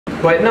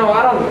But no,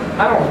 I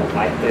don't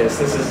like this.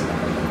 This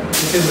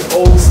is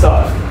old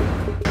stuff.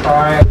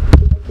 Alright.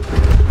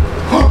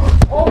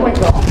 Oh my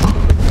god.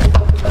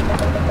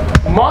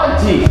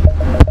 Monty!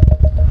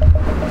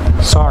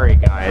 Sorry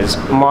guys,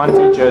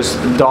 Monty just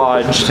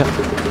dodged.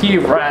 He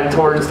ran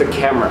towards the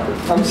camera.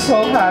 I'm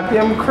so happy,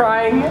 I'm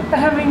crying,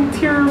 having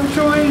tear of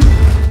joy.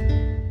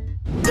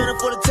 Gunning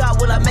for the top,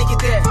 will I make it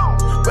there?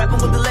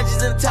 Rapping with the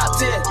legends in the top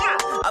 10.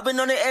 I've been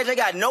on the edge, I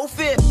got no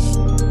fear.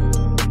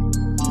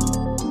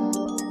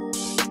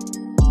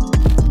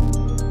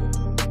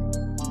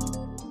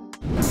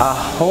 A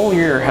whole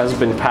year has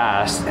been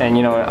passed, and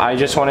you know, I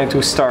just wanted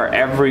to start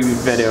every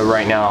video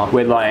right now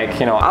with like,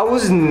 you know, I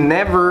was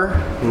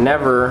never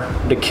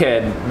the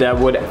kid that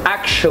would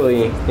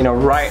actually, you know,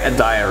 write a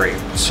diary.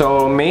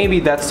 So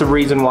maybe that's the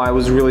reason why I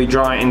was really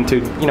drawn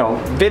into, you know,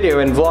 video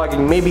and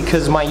vlogging, maybe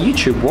because my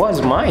YouTube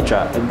was my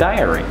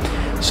diary.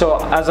 So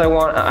as I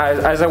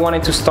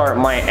wanted to start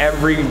my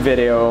every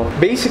video,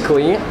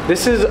 basically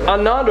this is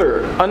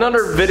another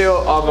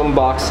video of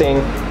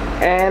unboxing.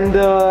 And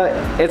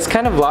it's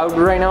kind of loud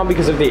right now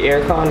because of the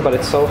aircon, but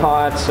it's so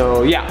hot.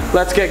 So yeah,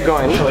 let's get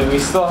going. Actually, we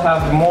still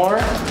have more.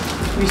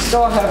 We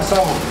still have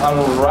some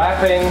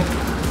unwrapping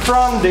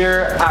from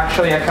their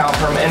actually account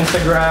from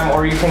Instagram,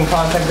 or you can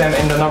contact them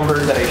in the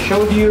numbers that I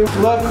showed you.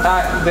 Look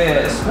at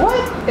this.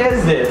 What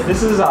is this?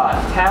 This is a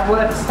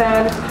tablet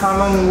stand,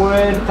 common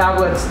wood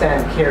tablet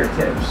stand care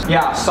tips.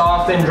 Yeah,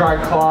 soft and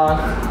dry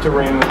cloth to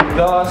remove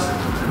dust.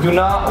 Do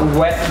not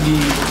wet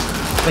these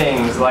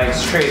things like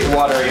straight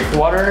water. If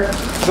water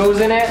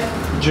goes in it,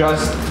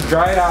 just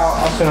dry it out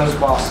as soon as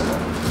possible.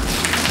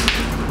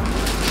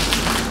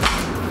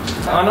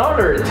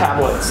 Another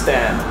tablet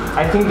stand.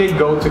 I think they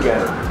go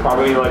together.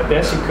 Probably like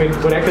this. You could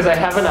put it, because I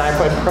have an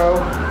iPad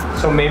Pro,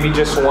 so maybe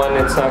just one,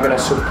 it's not gonna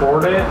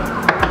support it.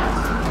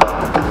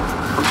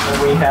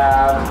 And we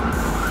have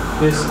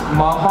this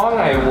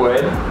mahogany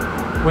wood,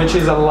 which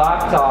is a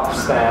laptop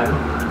stand,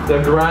 the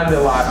grande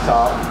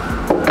laptop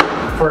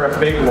for a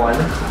big one.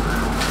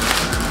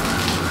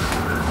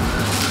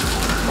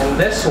 And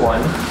this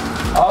one,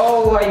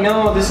 oh, I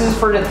know, this is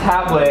for the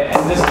tablet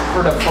and this is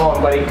for the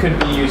phone, but it could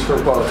be used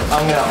for both.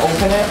 I'm gonna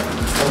open it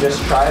and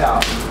just try it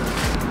out.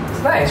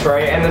 It's nice,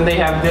 right? And then they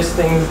have this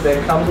thing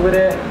that comes with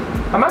it.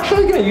 I'm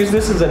actually gonna use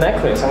this as a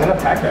necklace. I'm gonna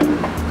pack it.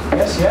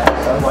 Yes,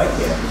 I like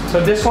it.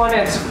 So this one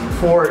is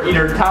for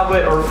either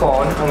tablet or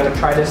phone. I'm gonna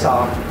try this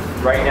out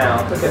right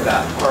now. Look at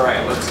that. All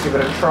right, let's give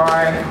it a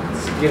try.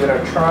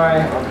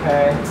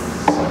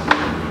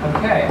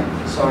 Okay,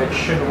 so it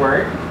should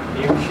work.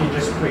 You should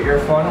just put your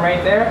phone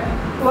right there.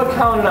 Look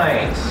how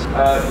nice.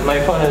 My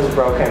phone is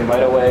broken, by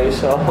the way,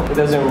 so it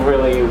doesn't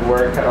really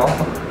work at all.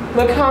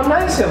 Look how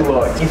nice it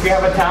looks. If you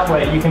have a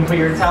tablet, you can put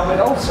your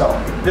tablet also.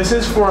 This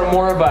is for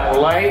more of a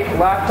light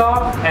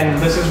laptop, and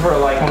this is for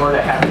like more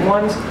the heavy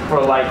ones. For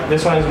like,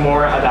 this one is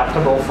more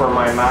adaptable for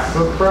my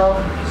MacBook Pro.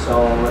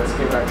 So let's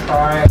give it a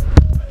try.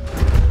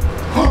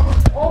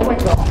 Oh my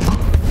god.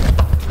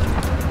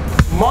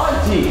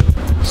 Monty!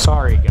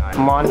 Sorry guys,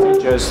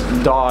 Monty just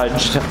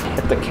dodged,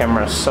 hit the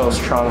camera so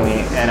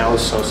strongly, and I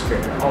was so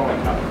scared. Oh my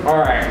god.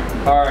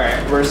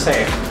 Alright, we're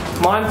safe.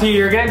 Monty,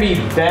 you're gonna be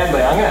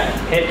deadly. I'm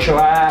gonna hit your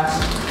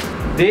ass.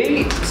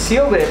 They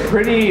sealed it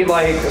pretty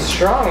like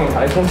strong,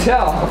 I can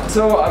tell.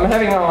 So I'm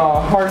having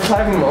a hard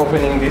time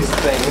opening these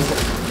things.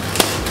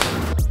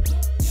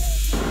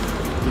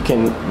 You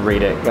can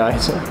read it,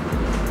 guys.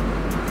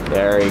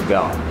 There you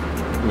go.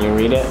 Can you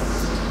read it?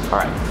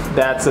 Alright.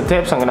 That's the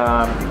tips. I'm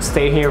gonna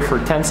stay here for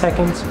 10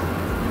 seconds.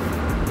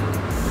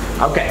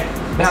 Okay,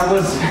 that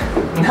was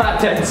not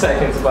 10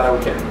 seconds, but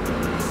okay.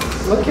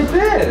 Look at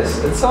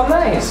this, it's so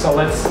nice. So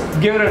let's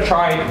give it a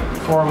try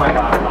for my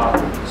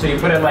laptop. So you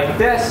put it like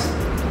this.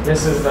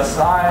 This is the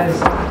size.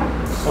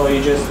 So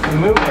you just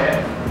move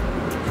it,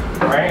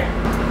 right?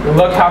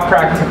 Look how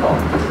practical.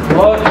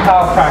 Look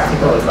how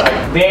practical it's like.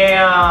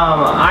 Damn,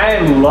 I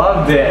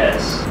love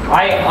this.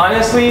 I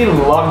honestly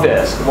love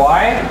this.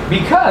 Why?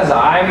 Because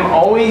I'm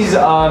always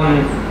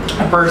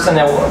a person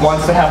that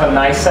wants to have a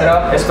nice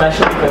setup,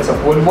 especially if it's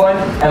a wood one.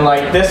 And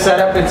like this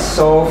setup, it's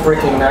so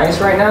freaking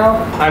nice right now.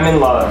 I'm in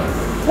love.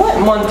 What,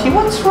 Monty?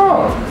 What's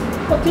wrong?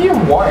 What do you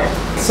want?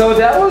 So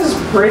that was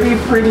pretty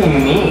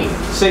neat.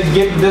 So you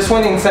get this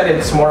one instead,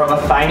 it's more of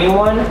a tiny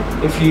one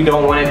if you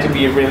don't want it to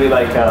be really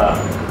like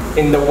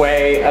in the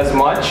way as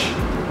much.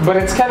 But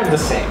it's kind of the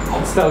same.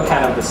 It's still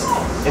kind of the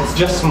same. It's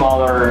just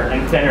smaller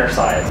and thinner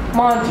size.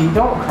 Monty,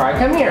 don't cry.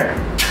 Come here.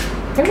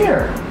 Come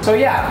here. So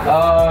yeah,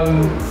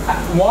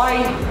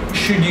 why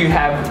should you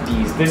have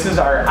these? This is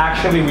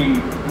actually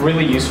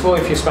really useful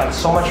if you spend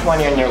so much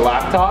money on your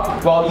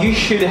laptop. Well, you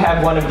should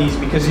have one of these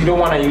because you don't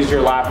want to use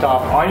your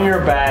laptop on your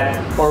bed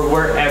or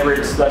wherever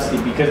it's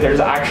dusty, because there's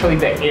actually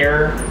the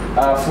air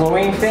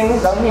flowing thing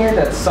down here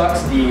that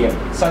sucks the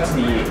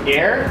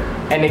air,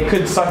 and it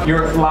could suck,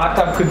 your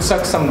laptop could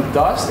suck some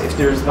dust if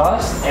there's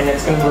dust, and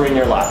it's gonna ruin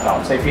your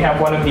laptop. So if you have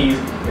one of these,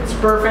 it's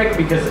perfect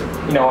because,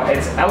 you know,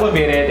 it's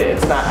elevated,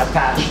 it's not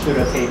attached to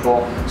the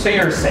table, so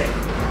you're safe.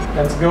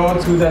 Let's go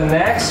to the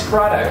next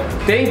product.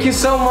 Thank you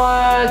so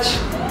much.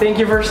 Thank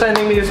you for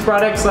sending me this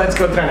product. So let's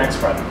go to the next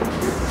product.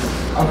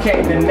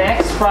 Okay, the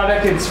next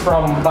product is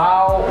from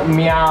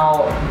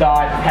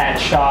bowmeow.pet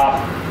shop.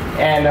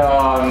 And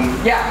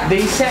yeah,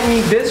 they sent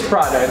me these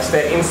products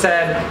that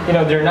instead, you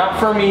know, they're not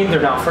for me, they're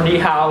not for the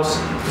house,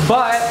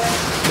 but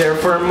they're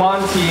for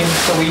Monty.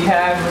 So we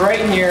have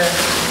right here,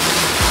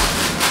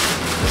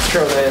 let's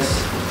show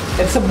this.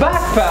 It's a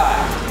backpack.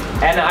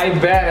 And I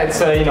bet it's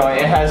a, you know,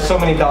 it has so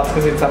many dots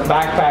because it's a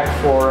backpack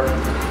for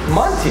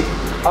Monty.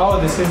 Oh,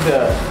 this is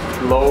the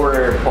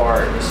lower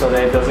part so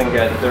that it doesn't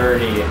get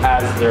dirty,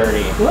 as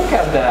dirty. Look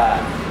at that,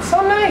 it's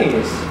so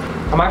nice.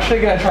 I'm actually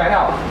gonna try it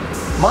out.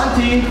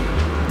 Monty.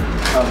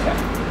 Okay,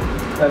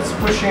 let's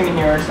push in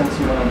here since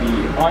you want to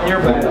be on your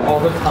bed all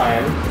the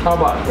time. How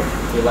about here?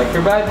 You like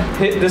your bed?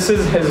 This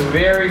is his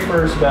very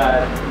first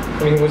bed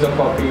when he was a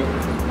puppy.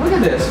 Look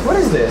at this. What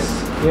is this?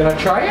 You gonna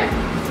try it?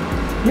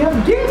 You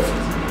have gifts.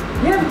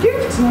 You have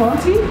gifts,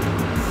 Monty.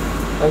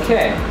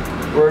 Okay,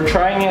 we're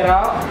trying it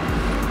out.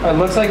 It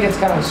looks like it's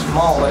kind of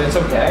small, but it's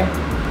okay.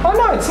 Oh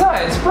no, it's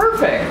not. It's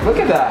perfect. Look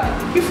at that.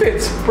 He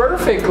fits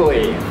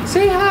perfectly.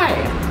 Say hi.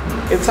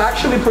 It's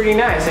actually pretty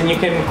nice, and you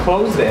can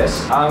close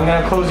this. I'm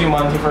gonna close you,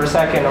 Monty, for a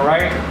second, all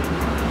right?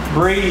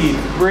 Breathe,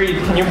 breathe.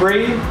 Can you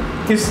breathe?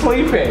 He's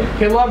sleeping.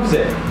 He loves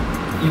it.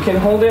 You can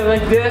hold it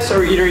like this,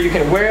 or either you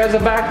can wear it as a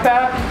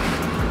backpack,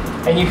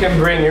 and you can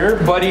bring your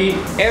buddy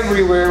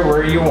everywhere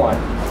where you want.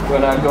 You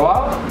wanna go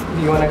out?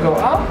 You wanna go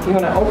out? You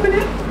wanna open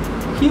it?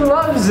 He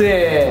loves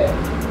it.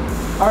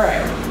 All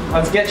right,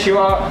 let's get you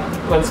out.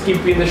 Let's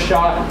keep you in the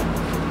shot.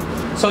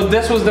 So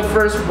this was the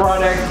first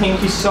product.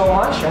 Thank you so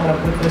much. I'm gonna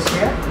put this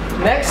here.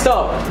 Next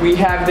up, we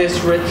have this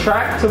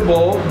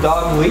retractable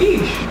dog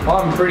leash.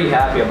 Oh, I'm pretty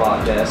happy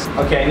about this.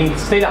 Okay, I need to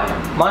stay down.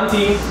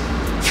 Monty,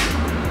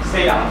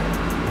 stay down.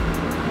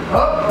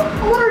 Oh,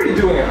 what are you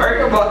doing? Are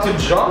you about to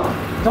jump?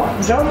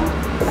 Don't jump,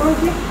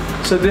 Monty.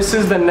 So this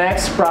is the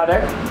next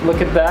product.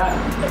 Look at that.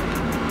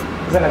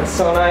 Isn't it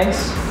so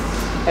nice?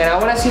 And I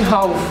want to see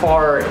how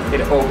far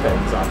it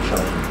opens,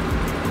 actually.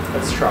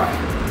 Let's try.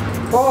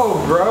 Whoa,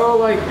 bro,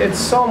 like, it's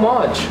so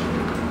much.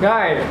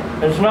 Guys,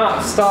 it's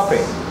not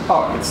stopping.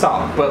 Oh, it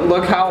stopped. But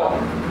look how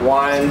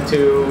 1,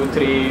 2,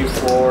 3,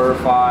 4,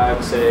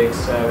 5, 6,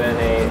 7,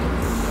 8,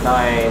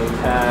 9,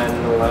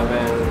 10,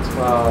 11,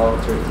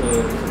 12,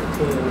 13,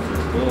 15,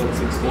 15,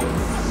 16.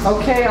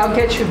 Okay, I'll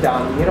get you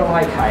down. You don't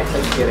like heights,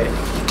 I get it.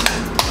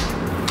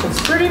 It's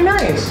pretty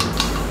nice.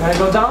 You wanna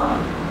go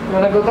down? You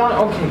wanna go down?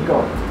 Okay,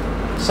 go.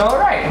 So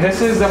alright,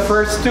 this is the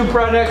first two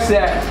products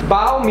that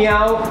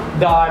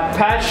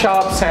bowmeow.pet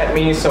shop sent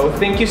me, so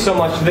thank you so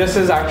much. This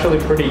is actually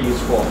pretty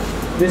useful.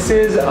 This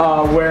is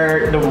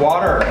where the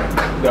water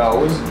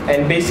goes,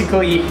 and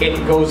basically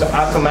it goes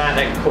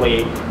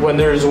automatically. When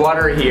there's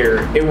water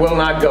here, it will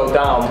not go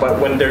down, but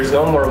when there's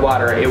no more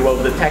water, it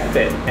will detect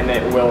it, and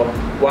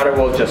water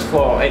will just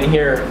flow. And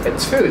here,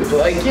 it's food,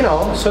 like, you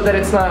know, so that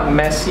it's not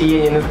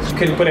messy, and you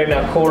can put it in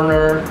a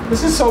corner.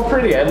 This is so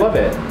pretty, I love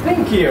it.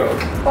 Thank you.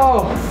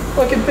 Oh,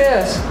 look at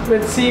this.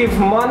 Let's see if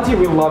Monty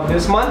will love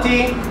this.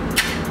 Monty,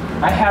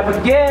 I have a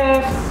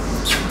gift.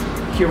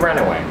 He ran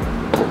away.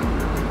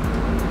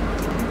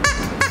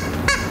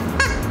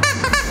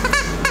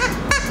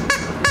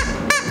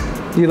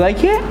 Do you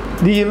like it?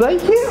 Do you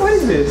like it? What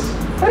is this?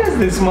 What is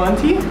this,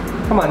 Monty?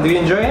 Come on, do you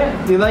enjoy it?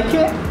 Do you like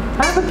it?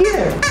 Have a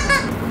gift.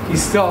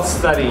 He's still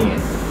studying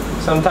it.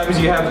 Sometimes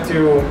you have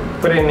to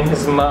put it in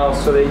his mouth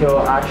so that he'll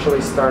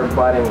actually start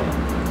biting it.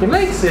 He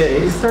likes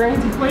it. He's starting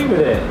to play with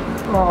it.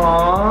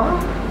 Aww.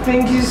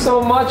 Thank you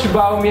so much,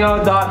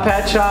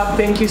 bowmeow.pet shop.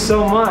 Thank you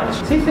so much.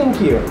 Say thank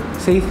you.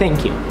 Say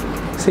thank you.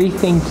 Say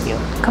thank you.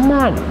 Come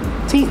on.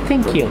 Say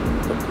thank you.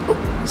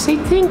 Say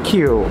thank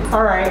you.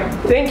 All right.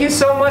 Thank you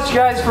so much,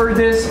 guys, for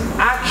this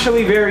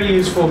actually very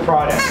useful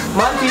product.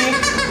 Monty,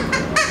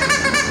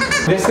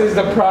 this is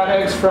the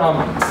products from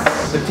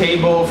the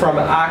table from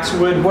Axe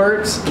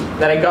Woodworks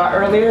that I got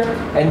earlier,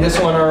 and this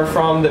one are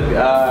from the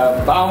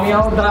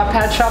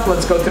bowmeow.pet shop.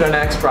 Let's go to the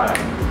next product.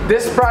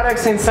 This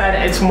product's inside,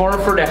 it's more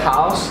for the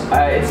house.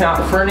 It's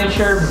not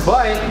furniture,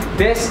 but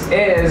this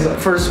is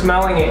for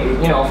smelling it,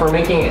 you know, for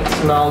making it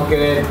smell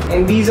good.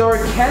 And these are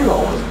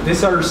candles.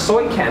 These are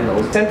soy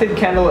candles. Scented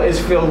candle is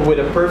filled with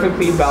a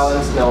perfectly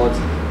balanced notes.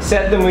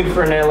 Set the mood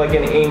for an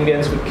elegant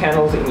ambience with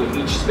candles in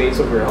each space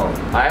of your home.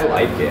 I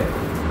like it.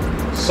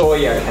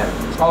 Soya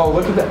candles. Oh,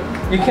 look at that.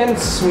 You can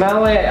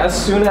smell it as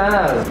soon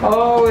as.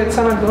 Oh, it's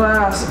on a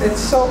glass. It's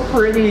so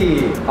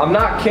pretty. I'm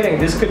not kidding.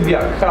 This could be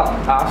a cup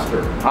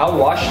after. I'll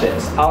wash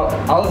this.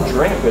 I'll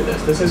drink with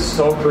this. This is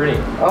so pretty.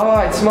 Oh,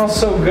 it smells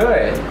so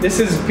good. This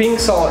is pink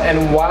salt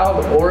and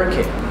wild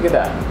orchid. Look at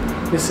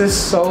that. This is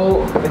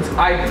so,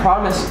 I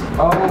promise.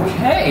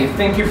 Okay,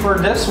 thank you for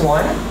this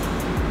one.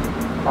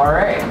 All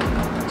right.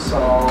 So,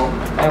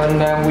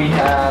 and then we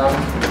have,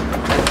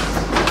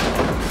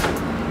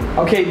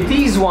 okay,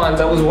 these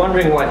ones, I was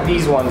wondering what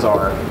these ones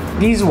are.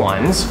 These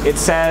ones, it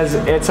says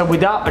it's a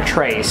without a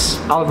trace.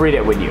 I'll read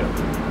it with you.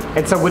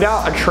 It's a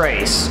without a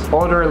trace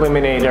odor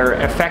eliminator,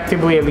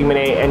 effectively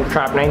eliminate and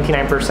trap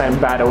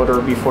 99% bad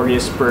odor before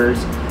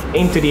dispersed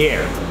into the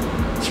air.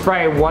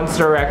 spray it once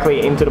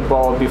directly into the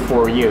bowl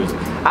before use.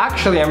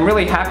 Actually, I'm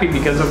really happy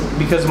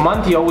because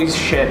Monty always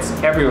shits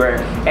everywhere,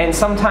 and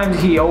sometimes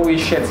he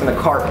always shits in the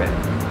carpet.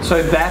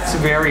 So that's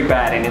very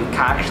bad, and it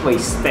actually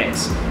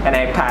sticks. And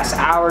I pass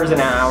hours and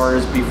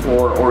hours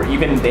before, or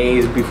even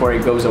days before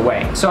it goes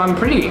away. So I'm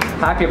pretty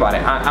happy about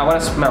it. I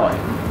want to smell it.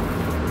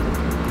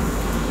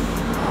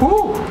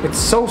 Whew, it's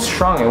so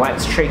strong, it went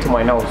straight to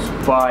my nose.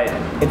 But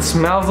it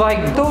smells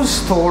like those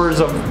stores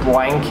of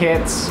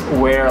blankets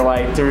where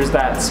like there's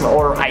that smell,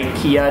 or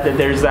IKEA, that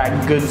there's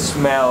that good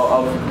smell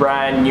of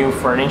brand new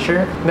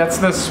furniture. That's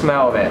the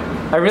smell of it.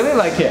 I really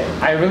like it.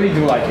 I really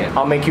do like it.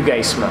 I'll make you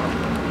guys smell.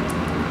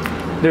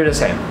 They're the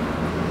same.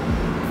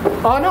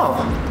 Oh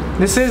no,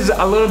 this is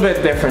a little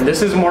bit different.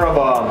 This is more of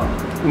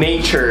a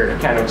nature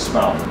kind of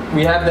smell.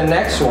 We have the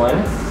next one,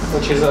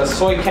 which is a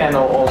soy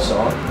candle also,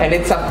 and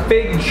it's a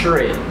fig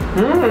tree.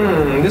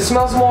 This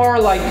smells more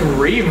like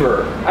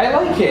reverb. I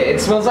like it. It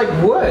smells like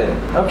wood.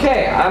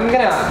 Okay, I'm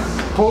gonna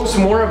post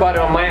more about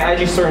it on my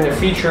IG story in the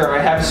future. I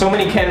have so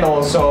many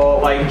candles, so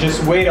like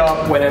just wait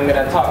up when I'm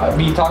gonna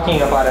be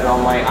talking about it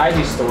on my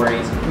IG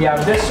stories. We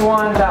have this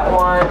one, that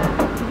one,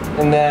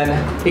 and then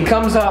it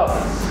comes out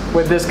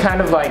with this kind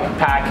of like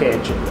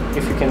package,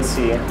 if you can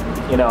see,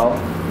 you know.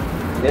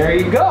 There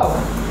you go.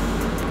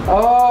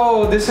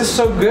 Oh, this is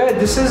so good.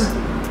 This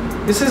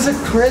is a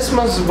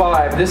Christmas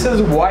vibe. This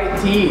is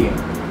white tea.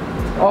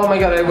 Oh my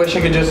god, I wish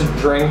I could just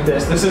drink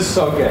this. This is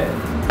so good.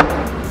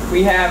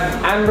 We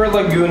have Amber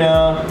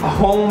Laguna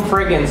home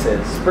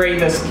fragrances. Spray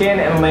the skin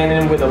and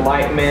linen with a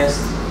light mist.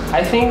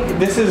 I think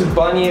this is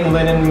bunny and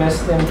linen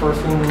mist and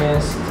perfume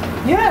mist.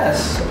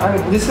 Yes,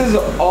 this is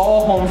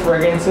all home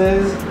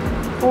fragrances.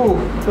 Ooh,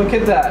 look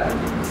at that.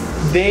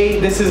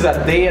 This is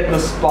a day at the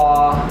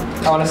spa.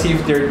 I want to see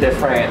if they're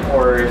different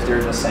or if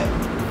they're the same.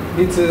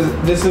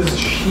 This is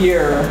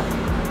sheer,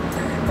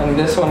 and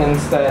this one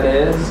instead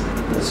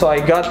is. So I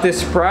got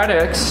this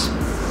products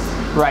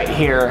right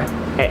here.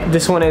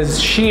 This one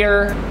is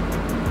sheer.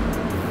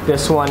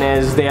 This one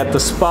is day at the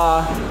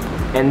spa,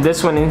 and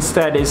this one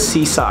instead is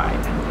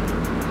seaside.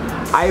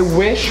 I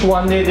wish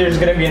one day there's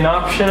gonna be an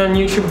option on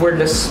YouTube where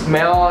the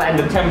smell and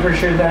the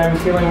temperature that I'm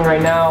feeling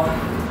right now,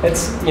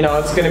 it's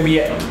gonna be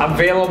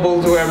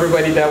available to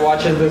everybody that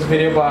watches this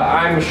video, but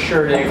I'm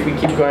sure that if we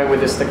keep going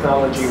with this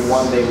technology,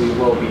 one day we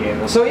will be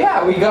able. So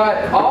yeah, we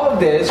got all of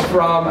this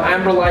from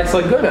Amber Lights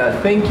Laguna.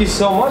 Thank you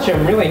so much.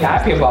 I'm really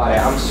happy about it.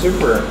 I'm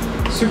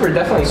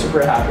definitely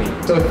super happy.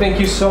 So thank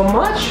you so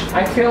much.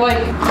 I feel like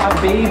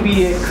a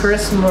baby at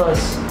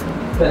Christmas.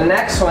 The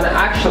next one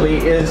actually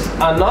is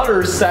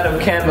another set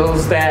of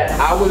candles that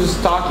I was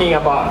talking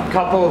about a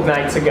couple of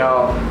nights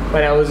ago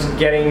when I was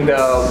getting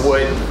the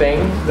wood thing,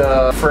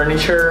 the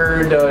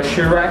furniture, the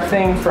shoe rack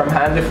thing from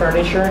Handy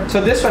Furniture.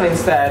 So this one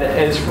instead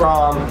is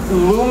from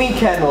Lumi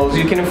Candles.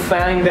 You can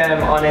find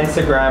them on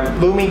Instagram,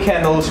 Lumi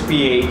Candles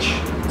PH.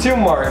 To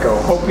Marco,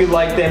 hope you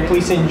like them.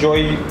 Please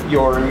enjoy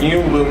your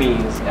new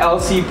Lumis.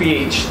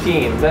 LCPH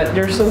team,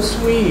 they're so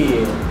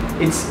sweet.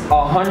 It's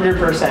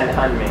 100%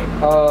 handmade.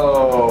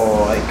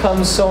 Oh, it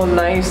comes so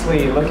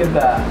nicely. Look at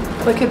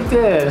that. Look at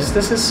this.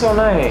 This is so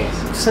nice.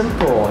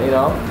 Simple, you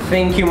know.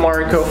 Thank you,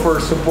 Marco, for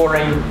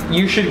supporting.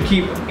 You should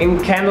keep,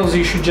 in candles,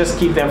 you should just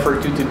keep them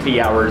for 2 to 3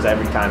 hours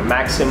every time.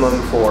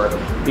 Maximum 4.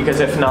 Because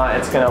if not,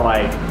 it's gonna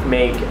like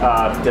make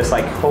this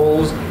like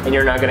holes and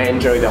you're not gonna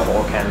enjoy the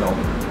whole candle.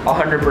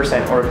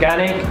 100%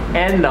 organic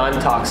and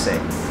non-toxic.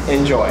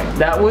 Enjoy.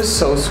 That was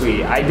so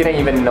sweet. I didn't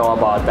even know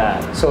about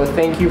that. So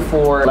thank you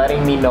for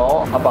letting me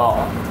know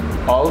about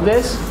all of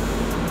this.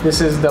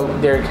 This is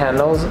their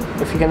candles,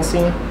 if you can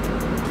see.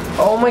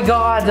 Oh my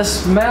god, the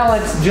smell,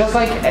 it's just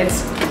like,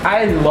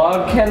 I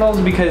love candles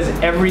because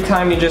every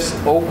time you just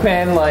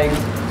open, like,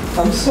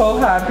 I'm so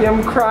happy,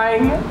 I'm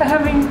crying,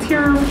 having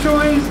tear of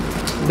joy.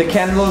 The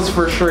candles,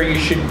 for sure, you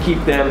should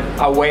keep them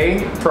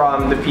away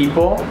from the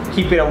people.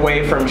 Keep it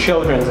away from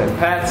children and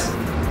pets.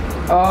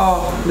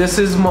 Oh, this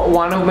is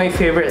one of my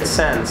favorite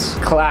scents.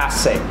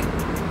 Classic.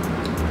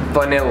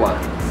 Vanilla.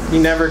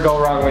 You never go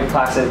wrong with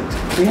classic.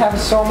 We have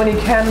so many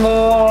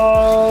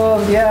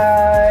candles.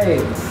 Yay!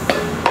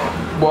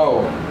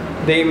 Whoa.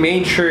 They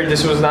made sure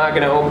this was not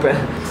gonna open.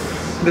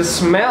 The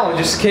smell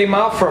just came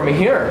out from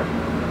here.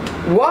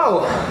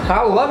 Whoa!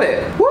 I love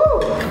it. Woo!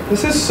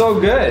 This is so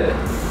good.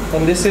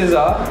 And this is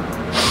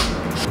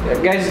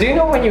guys, do you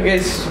know when you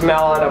guys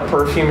smell at a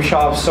perfume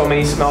shop so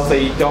many smells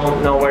that you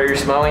don't know where you're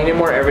smelling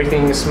anymore?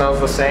 Everything smells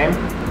the same.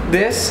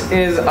 This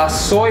is a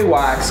soy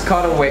wax,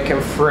 cotton wick,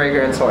 and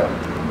fragrance oil.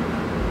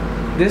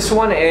 This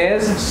one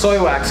is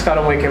soy wax,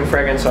 cotton wick, and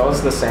fragrance oil.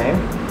 It's the same.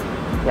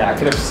 Yeah, I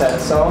could have said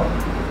so.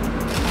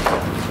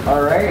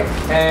 All right,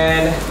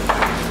 and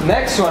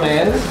next one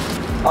is,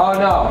 oh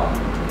no,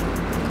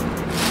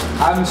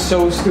 I'm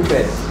so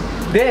stupid.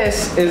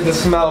 This is the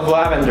smell of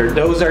lavender.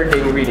 Those are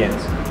the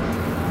ingredients.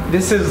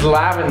 This is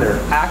lavender,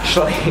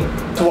 actually.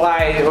 That's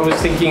why I was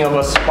thinking of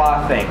a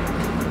spa thing.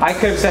 I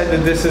could have said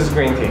that this is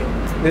green tea.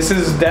 This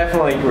is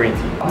definitely green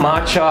tea.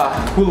 Matcha,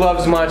 who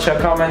loves matcha?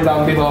 Comment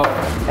down below.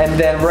 And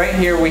then right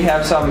here we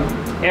have some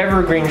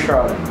evergreen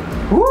shrub.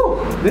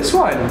 Woo! This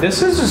one.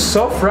 This is just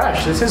so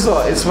fresh. This is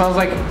it smells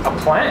like a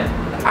plant.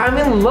 I'm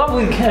in love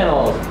with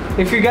candles.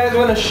 If you guys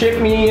want to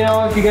ship me, you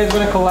know, if you guys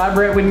want to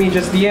collaborate with me,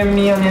 just DM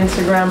me on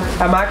Instagram.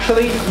 I'm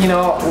actually, you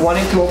know,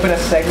 wanting to open a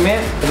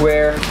segment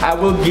where I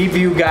will give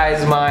you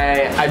guys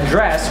my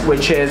address,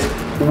 which is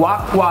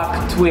Wak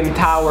Wak Twin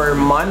Tower,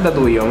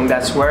 Mandaluyong.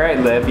 That's where I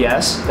live,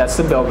 yes, that's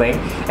the building.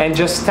 And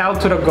just tell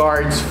to the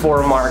guards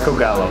for Marco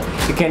Gallo.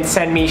 You can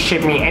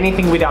ship me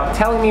anything without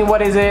telling me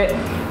what is it.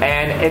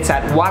 And it's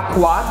at Wak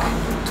Wak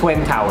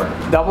Twin Tower.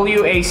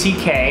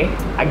 W-A-C-K,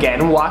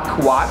 again, Wak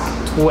Wak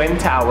Twin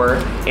Tower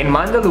in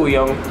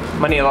Mandaluyong,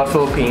 Manila,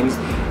 Philippines.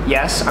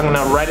 Yes, I'm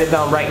gonna write it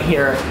down right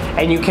here.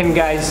 And you can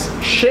guys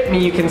ship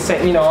me, you can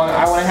say, you know,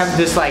 I wanna have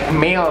this like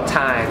mail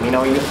time, you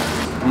know,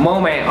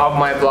 moment of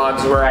my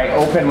vlogs where I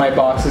open my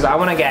boxes. I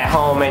wanna get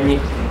home and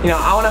you know,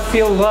 I wanna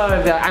feel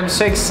loved. I'm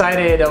so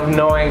excited of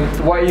knowing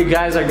what you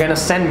guys are gonna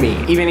send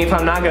me, even if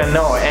I'm not gonna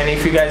know it. And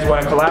if you guys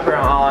wanna collaborate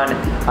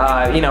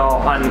on, you know,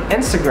 on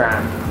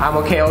Instagram, I'm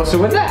okay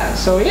also with that.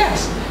 So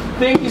yes,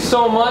 thank you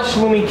so much,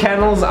 Lumi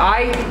Candles.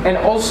 And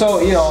also,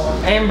 you know,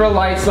 Amber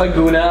Lights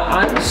Laguna.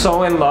 I'm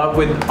so in love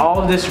with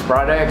all of these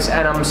products,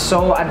 and I'm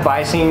so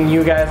advising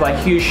you guys,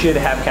 like, you should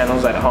have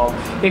candles at home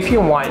if you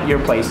want your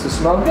place to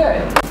smell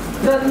good.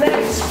 The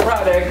next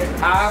product,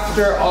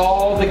 after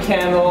all the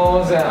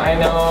candles, and I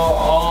know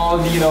all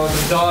the, you know,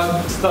 the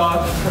dog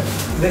stuff,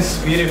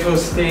 this beautiful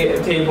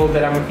table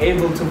that I'm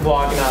able to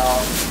vlog now,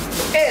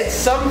 it's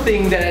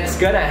something that's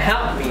gonna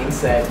help me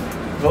instead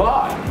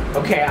vlog.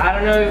 Okay, I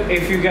don't know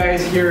if you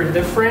guys hear a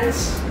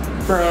difference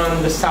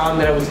from the sound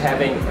that I was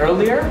having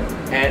earlier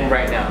and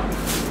right now.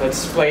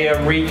 Let's play a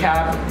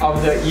recap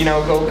of the, you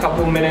know, go a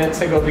couple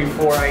minutes ago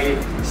before I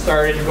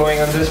started going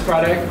on this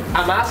product.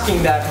 I'm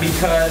asking that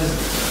because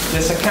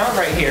this account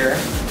right here,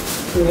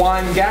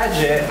 One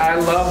Gadget, I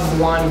love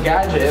One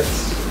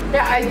Gadgets.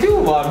 Yeah, I do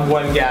love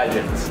One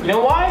Gadgets. You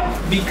know why?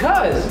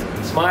 Because,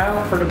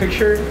 smile for the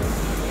picture.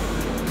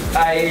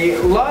 I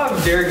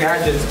love their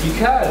gadgets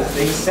because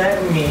they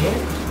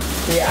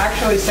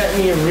actually sent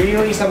me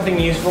really something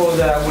useful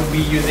that I would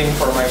be using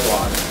for my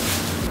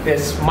vlog.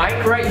 This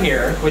mic right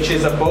here, which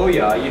is a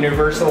Boya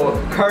universal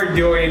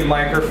cardioid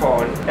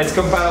microphone. It's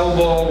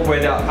compatible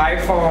with an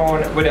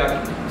iPhone, with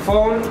a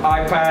phone,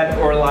 iPad,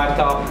 or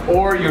laptop,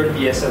 or your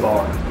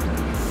DSLR.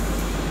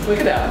 Look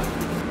at that.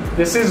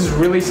 This is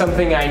really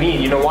something I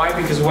need. You know why?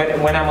 Because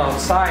when I'm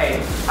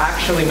outside,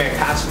 actually my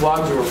past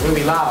vlogs were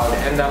really loud,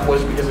 and that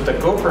was because of the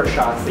GoPro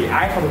shots, the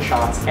iPhone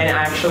shots, and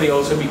actually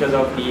also because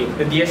of the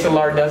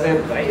DSLR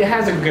it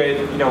has a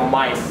good, you know,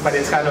 mic, but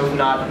it's kind of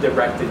not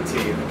directed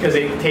to you because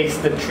it takes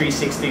the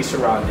 360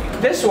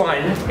 surrounding. This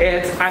one,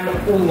 it's an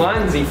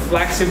Ulanzi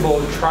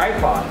flexible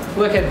tripod.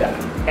 Look at that.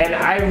 And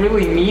I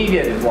really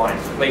needed one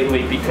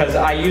lately because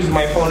I use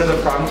my phone as a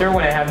prompter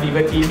when I have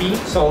Viva TV.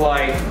 So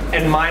like,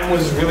 and mine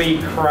was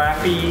really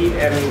crappy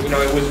and, you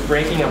know, it was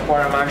breaking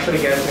apart. I'm actually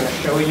gonna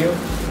show you.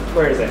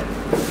 Where is it?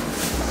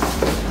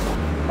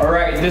 All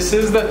right, this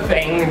is the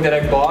thing that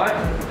I bought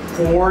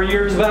 4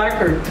 years back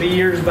or 3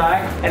 years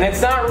back, and it's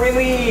not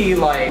really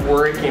like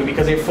working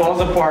because it falls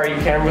apart. You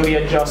can't really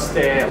adjust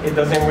it. It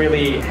doesn't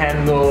really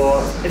handle.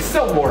 It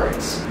still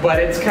works, but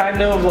it's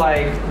kind of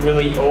like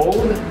really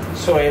old,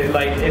 so it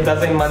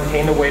doesn't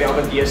maintain the weight of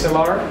a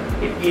DSLR.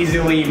 It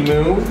easily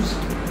moves,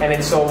 and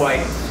it's so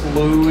like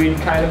fluid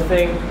kind of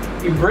thing.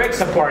 It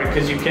breaks apart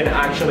because you can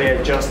actually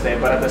adjust it,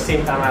 but at the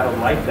same time I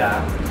don't like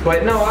that.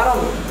 But no, I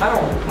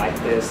don't like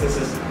this. This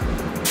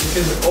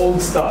is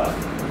old stuff.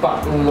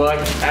 But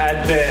look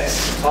at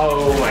this.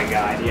 Oh my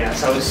god,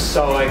 yes, I was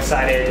so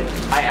excited.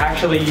 I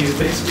actually used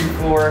this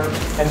before,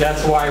 and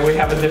that's why we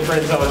have a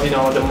difference of, you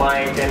know, the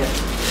mic, and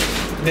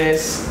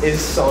this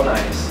is so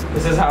nice.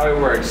 This is how it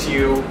works.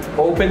 You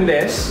open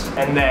this,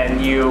 and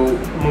then you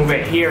move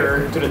it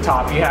here to the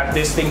top. You have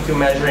this thing to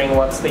measuring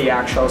what's the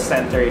actual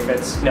center, if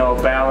it's no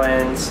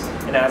balance,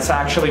 and that's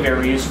actually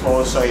very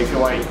useful. So if you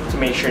want to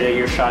make sure that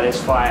your shot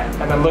is flat,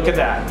 and then look at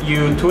that.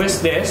 You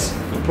twist this,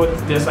 you put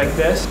this like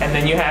this, and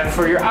then you have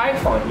for your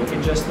iPhone. You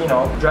can just, you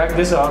know, drag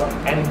this up,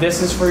 and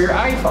this is for your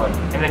iPhone,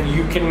 and then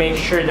you can make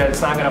sure that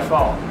it's not gonna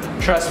fall.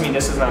 Trust me,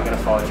 this is not gonna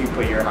fall if you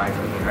put your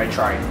iPhone here. I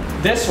tried.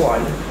 This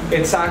one,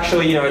 it's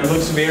actually, you know, it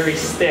looks very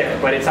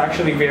stiff, but it's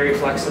actually very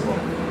flexible.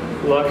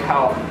 Look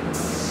how,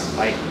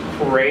 like,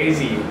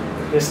 crazy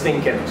this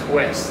thing can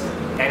twist.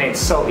 And it's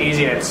so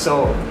easy and it's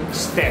so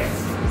stiff.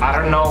 I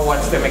don't know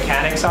what's the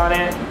mechanics on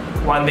it.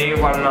 One day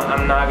when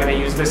I'm not gonna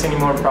use this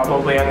anymore,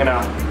 probably I'm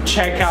gonna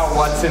check out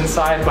what's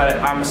inside, but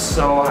I'm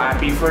so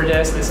happy for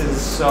this. This is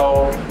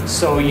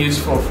so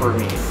useful for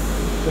me.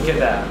 Look at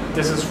that.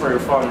 This is for your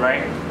phone,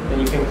 right? Then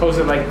you can close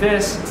it like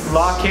this,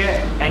 lock it,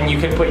 and you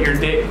can put your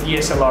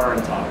DSLR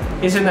on top.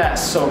 Isn't that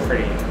so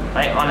pretty?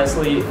 I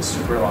honestly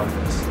super love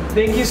this.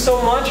 Thank you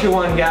so much,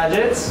 One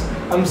Gadgets.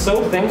 I'm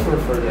so thankful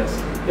for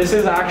this. This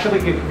is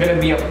actually gonna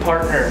be a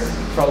partner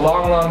for a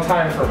long, long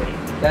time for me.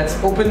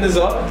 Let's open this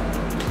up.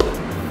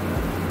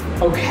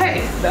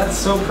 Okay, that's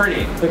so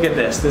pretty. Look at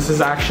this. This is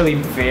actually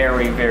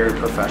very, very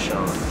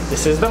professional.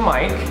 This is the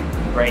mic.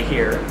 right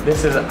here.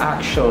 This is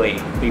actually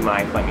the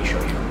mic. Let me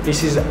show you.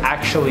 This is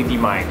actually the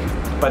mic.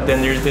 But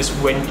then there's this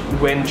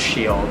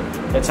windshield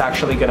that's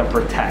actually gonna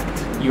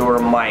protect your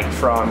mic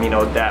from, you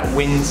know, that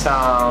wind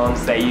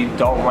sounds that you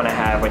don't want to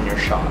have on your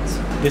shots.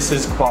 This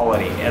is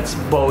quality. It's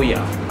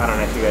Booyah. I don't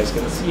know if you guys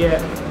can see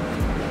it.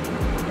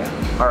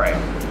 Yeah. All right.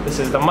 This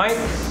is the mic.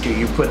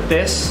 You put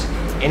this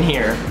in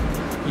here.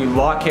 You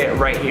lock it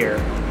right here.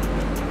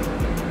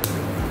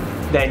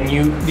 Then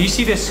do you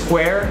see this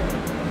square?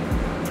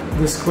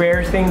 The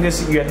square thing,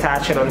 you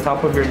attach it on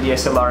top of your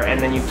DSLR and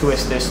then you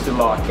twist this to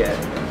lock it.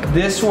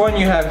 This one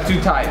you have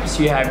two types.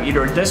 You have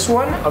either this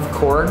one of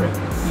cord,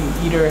 you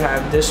either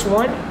have this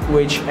one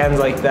which ends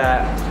like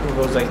that, it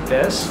goes like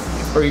this,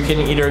 or you can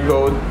either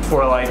go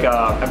for like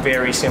a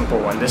very simple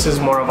one. This is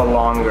more of a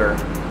longer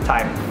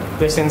type.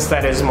 This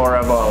instead is more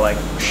of a like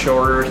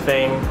shorter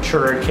thing,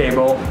 shorter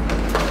cable.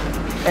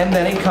 And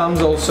then it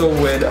comes also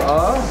with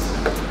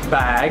a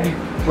bag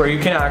where you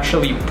can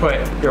actually put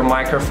your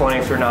microphone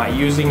if you're not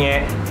using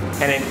it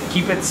and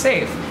keep it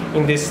safe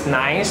in this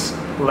nice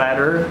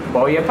leather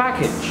Booyah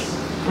package.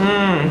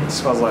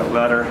 Smells like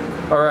leather.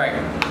 All right,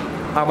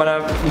 I'm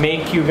gonna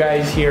make you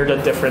guys hear the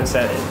difference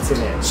that it's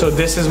in it. So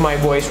this is my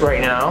voice right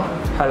now.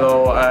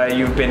 Hello,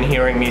 you've been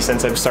hearing me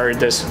since I've started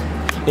this,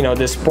 you know,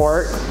 this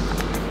sport.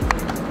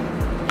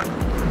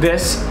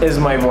 This is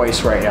my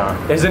voice right now.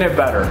 Isn't it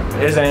better?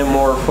 Isn't it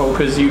more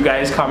focused? You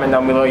guys comment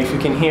down below if you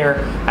can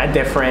hear a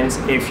difference.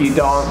 If you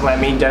don't, let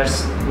me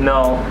just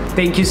know.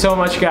 Thank you so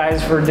much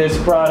guys for this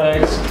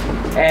product.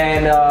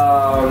 And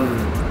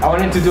I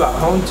wanted to do a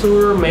home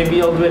tour.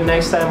 Maybe I'll do it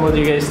next time. What do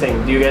you guys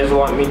think? Do you guys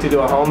want me to do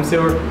a home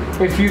tour?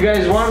 If you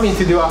guys want me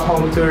to do a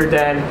home tour,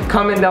 then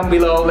comment down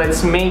below.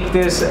 Let's make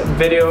this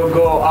video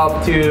go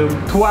up to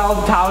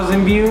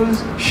 12,000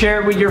 views.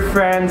 Share it with your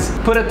friends.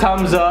 Put a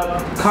thumbs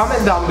up.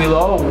 Comment down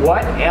below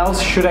what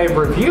else should I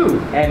review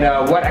and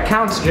what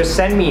accounts. Just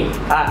send me.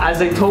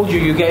 As I told you,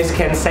 you guys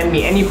can send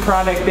me any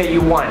product that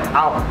you want.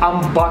 I'll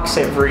unbox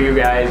it for you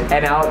guys,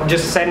 and I'll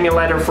just send me a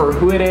letter for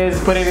who it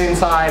is, put it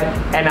inside,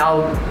 and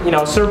I'll, you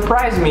know,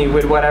 surprise me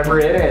with whatever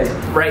it is.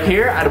 Right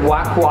here at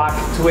Wak Wak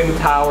Twin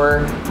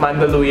Tower,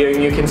 Mandaluyong,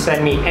 you can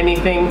send me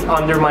anything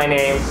under my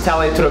name.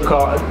 Tell it to the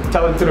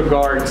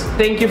guards.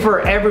 Thank you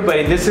for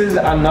everybody. This is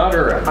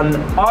another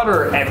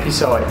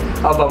episode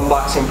of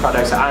unboxing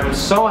products. I'm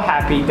so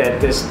happy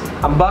that this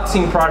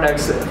unboxing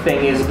products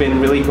thing has been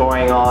really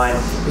going on.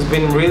 It's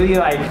been really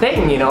like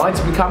thing, you know,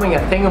 it's becoming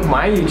a thing of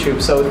my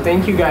YouTube. So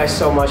thank you guys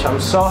so much.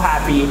 I'm so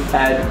happy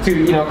to,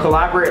 you know,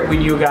 collaborate with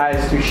you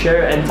guys to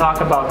share and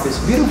talk about this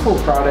beautiful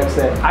products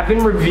that I've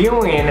been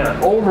reviewing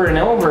over and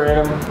over,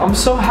 and I'm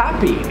so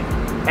happy.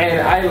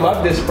 And I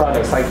love these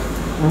products. Like,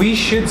 we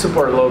should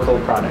support local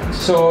products.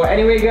 So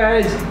anyway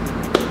guys,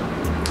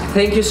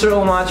 thank you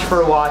so much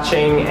for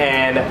watching,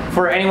 and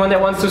for anyone that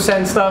wants to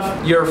send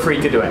stuff, you're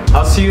free to do it.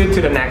 I'll see you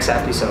to the next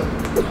episode.